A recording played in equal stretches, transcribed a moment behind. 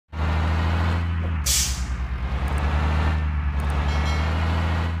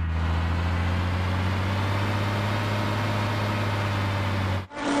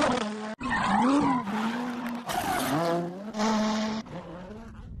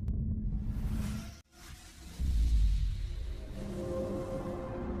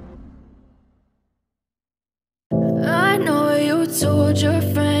your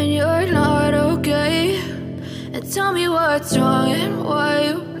friend you're not okay? And tell me what's wrong and why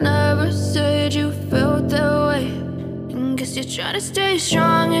you never said you felt that way. And guess you're trying to stay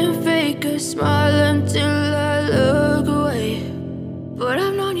strong and fake a smile until I look away. But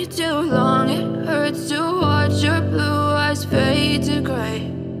I've known you too long, it hurts to watch your blue eyes fade to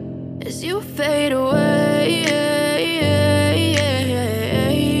gray as you fade away,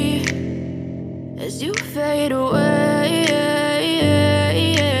 as you fade away.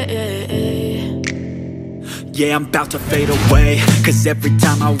 Yeah, I'm about to fade away, cause every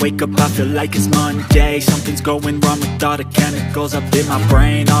time I wake up I feel like it's Monday. Something's going wrong with all the chemicals up in my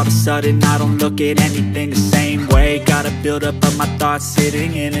brain. All of a sudden I don't look at anything the same way. Gotta build up of my thoughts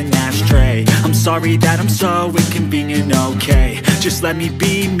sitting in an ashtray. I'm sorry that I'm so inconvenient, okay? Just let me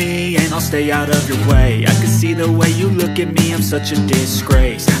be me and I'll stay out of your way. I can see the way you look at me, I'm such a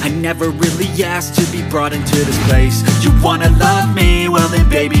disgrace. I never really asked to be brought into this place. You wanna love me? Well then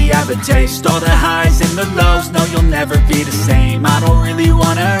baby I have a taste. All the highs and the lows, no you'll never be the same. I don't really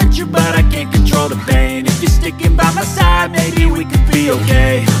wanna hurt you but I can't control the pain. If you're sticking by my side maybe we could be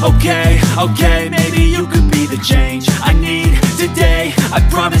okay. Okay, maybe you could be the change I need today. I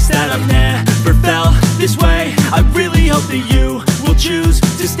promise that I've never felt this way. I really hope that you will choose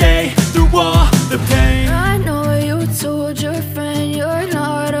to stay through all the pain. I know you told your friend you're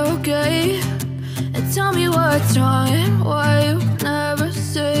not okay. And tell me what's wrong and why you never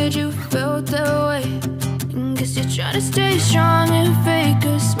said you felt that way. And guess you're trying to stay strong and fake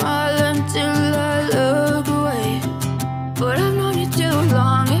a smile until I look away. But I've known you too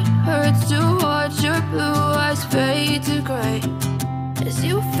long, it hurts to watch your blue eyes fade to gray as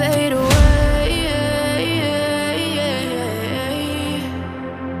you fade away,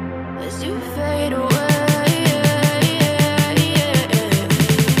 as you fade away, as you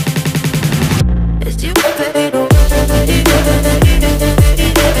fade away.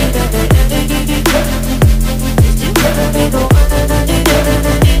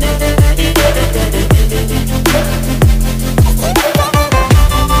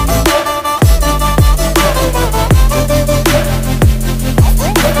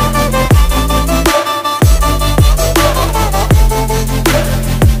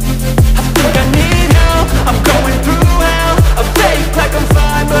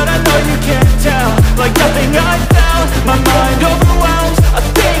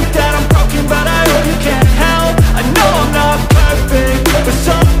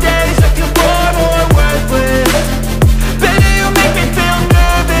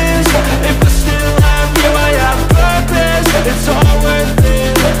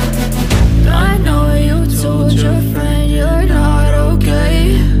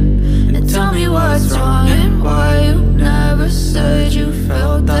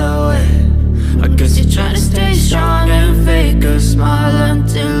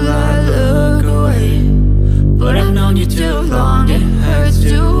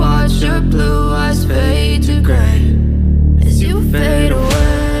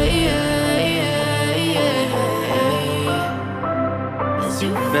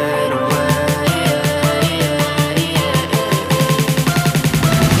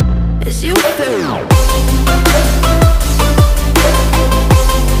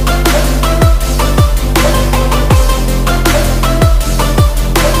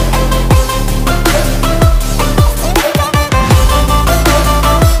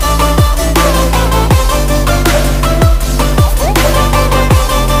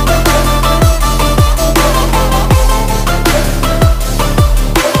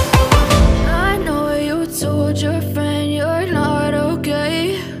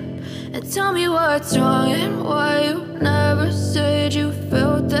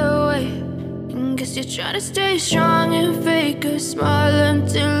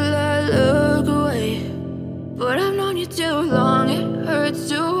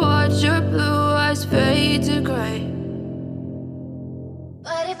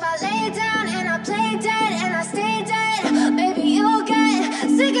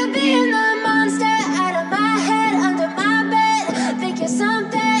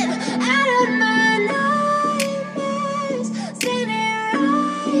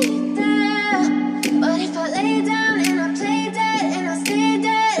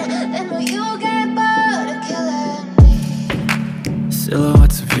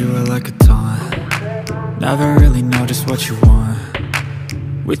 Silhouettes of you are like a taunt. Never really know just what you want.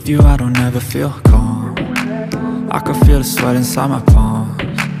 With you I don't ever feel calm. I can feel the sweat inside my palms.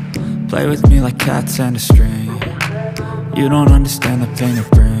 Play with me like cats and a string. You don't understand the pain it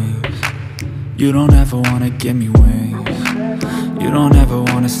brings. You don't ever wanna give me wings. You don't ever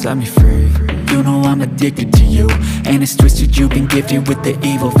wanna set me free. you know I'm addicted to you. And it's twisted, you've been gifted with the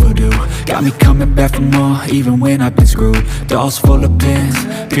evil voodoo. Got me coming back for more, even when I've been screwed. Dolls full of pins,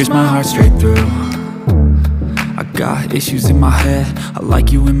 pierce my heart straight through. I got issues in my head, I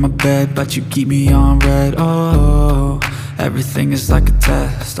like you in my bed, but you keep me on red. Oh, everything is like a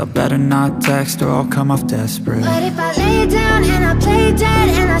test, I better not text or I'll come off desperate. But if I lay down and I play dead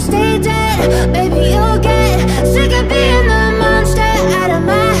and I stay dead, baby you'll get sick of being the monster out of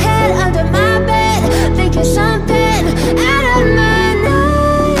my head, under my bed, thinking something out of my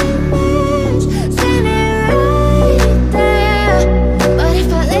nightmares, standing right there. But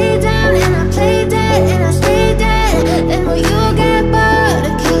if I lay down and I play dead and I stay dead, then will you get bored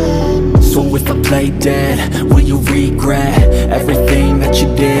of killing? So if I play dead, will you regret everything that you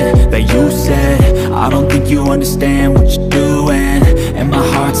did, that you said? I don't think you understand what you're doing, and my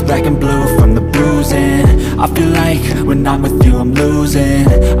heart's black and blue from the bruising. I feel like when I'm with you I'm losing.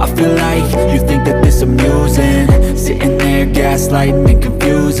 I feel like you think that this amusing, sitting there gaslighting and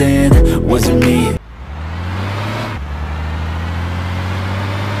confusing. Was it me?